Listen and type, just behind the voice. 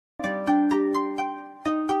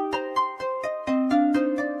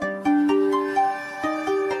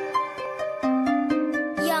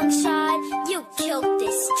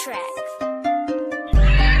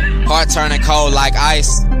Heart turning cold like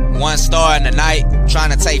ice. 1 star in the night,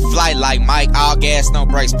 trying to take flight like Mike. All gas, no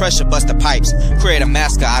brakes, pressure bust the pipes. Create a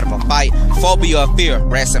mascot out of a fight. Phobia of fear,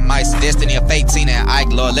 rats and mice. Destiny of fate, Tina and Ike.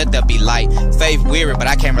 Lord, let there be light. Faith weary, but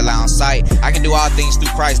I can't rely on sight. I can do all things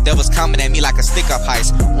through Christ. Devils coming at me like a stick-up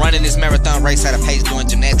heist. Running this marathon race at a pace, doing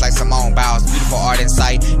gymnastics like Simone Biles. Beautiful art in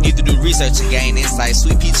sight. Need to do research and gain insight.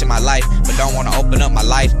 Sweet peach in my life, but don't want to open up my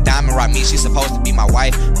life. Diamond rock me, she's supposed to be my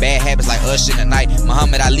wife. Bad habits like Usher in the night.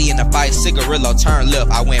 Muhammad Ali in the fight. Cigarillo, turn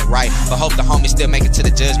left, I went right. But hope the homies still make it to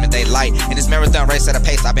the judgment they light. In this marathon race at a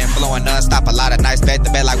pace, I've been flowing non-stop. A lot of nights back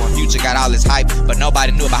to back like when Future got all his hype. But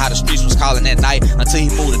nobody knew about how the streets was calling that night until he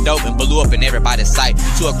moved the dope and blew up in everybody's sight.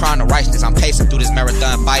 To a crown of righteousness, I'm pacing through this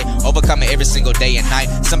marathon fight, overcoming every single day and night.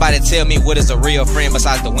 Somebody tell me what is a real friend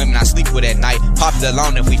besides the women I sleep with at night. Popular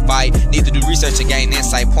alone if we fight. Need to do research and gain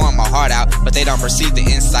insight. Pouring my heart out, but they don't perceive the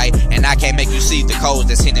insight. And I can't make you see the codes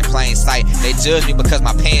that's hidden in plain sight. They judge me because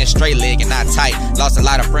my pants straight leg and not tight. Lost a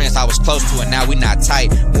lot of friends I was close to and now we not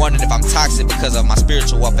tight. Wondering if I'm toxic because of my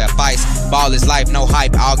spiritual warfare fights. Ball is life, no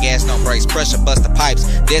hype. All gas, no brakes. Pressure bust the pipes.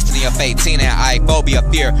 Destiny of fate, Tina and Ike. Phobia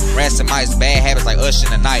of fear, rats and mice. Bad habits like Usher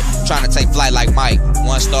in the night. Trying to take flight like Mike.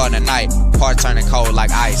 1 star in the night. Heart turning cold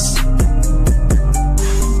like ice.